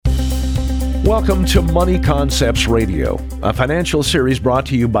Welcome to Money Concepts Radio, a financial series brought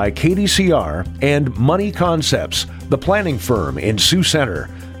to you by KDCR and Money Concepts, the planning firm in Sioux Center.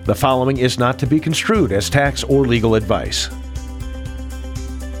 The following is not to be construed as tax or legal advice.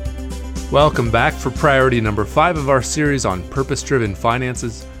 Welcome back for priority number 5 of our series on purpose-driven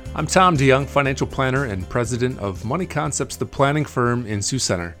finances. I'm Tom DeYoung, financial planner and president of Money Concepts, the planning firm in Sioux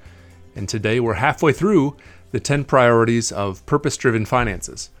Center. And today we're halfway through the 10 priorities of purpose-driven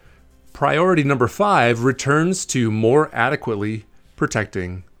finances. Priority number 5 returns to more adequately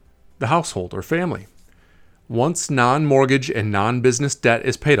protecting the household or family. Once non-mortgage and non-business debt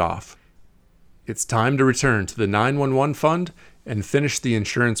is paid off, it's time to return to the 911 fund and finish the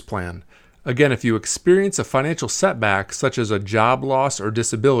insurance plan. Again, if you experience a financial setback such as a job loss or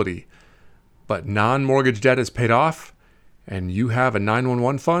disability, but non-mortgage debt is paid off and you have a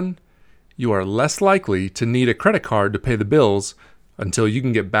 911 fund, you are less likely to need a credit card to pay the bills until you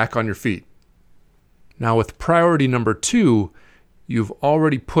can get back on your feet. Now with priority number 2, you've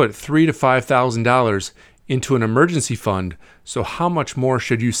already put $3,000 to $5,000 into an emergency fund, so how much more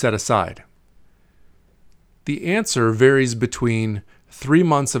should you set aside? The answer varies between 3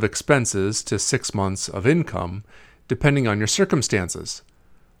 months of expenses to 6 months of income, depending on your circumstances.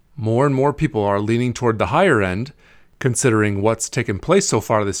 More and more people are leaning toward the higher end, considering what's taken place so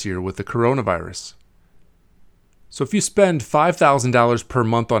far this year with the coronavirus. So if you spend $5,000 per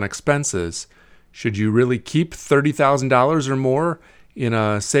month on expenses, should you really keep $30,000 or more in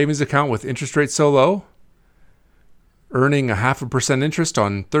a savings account with interest rates so low? Earning 0.5% interest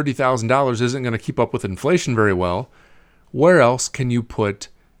on $30,000 isn't going to keep up with inflation very well. Where else can you put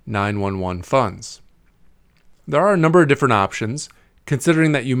 911 funds? There are a number of different options,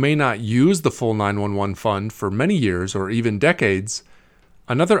 considering that you may not use the full 911 fund for many years or even decades.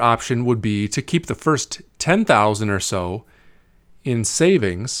 Another option would be to keep the first $10,000 or so in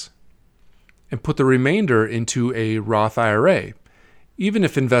savings and put the remainder into a Roth IRA, even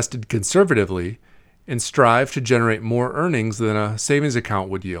if invested conservatively, and strive to generate more earnings than a savings account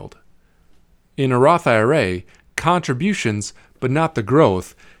would yield. In a Roth IRA, contributions, but not the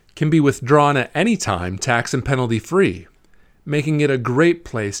growth, can be withdrawn at any time tax and penalty free, making it a great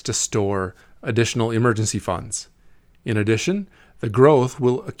place to store additional emergency funds. In addition, the growth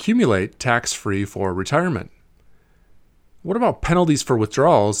will accumulate tax-free for retirement. What about penalties for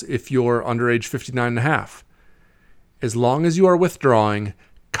withdrawals if you're under age 59.5? As long as you are withdrawing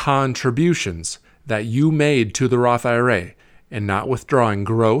contributions that you made to the Roth IRA and not withdrawing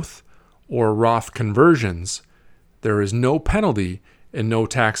growth or Roth conversions, there is no penalty and no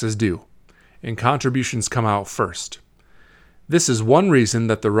taxes due, and contributions come out first. This is one reason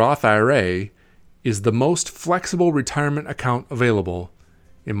that the Roth IRA is the most flexible retirement account available,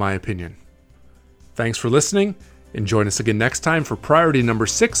 in my opinion. Thanks for listening, and join us again next time for priority number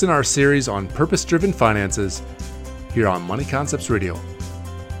 6 in our series on purpose-driven finances here on Money Concepts Radio.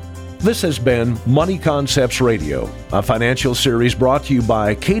 This has been Money Concepts Radio, a financial series brought to you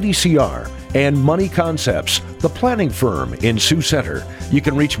by KDCR and Money Concepts, the planning firm in Sioux Center. You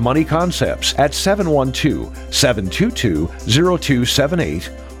can reach Money Concepts at 712-722-0278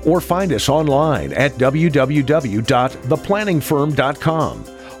 or find us online at www.theplanningfirm.com.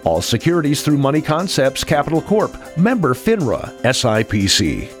 All securities through Money Concepts Capital Corp., member FINRA,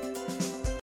 SIPC.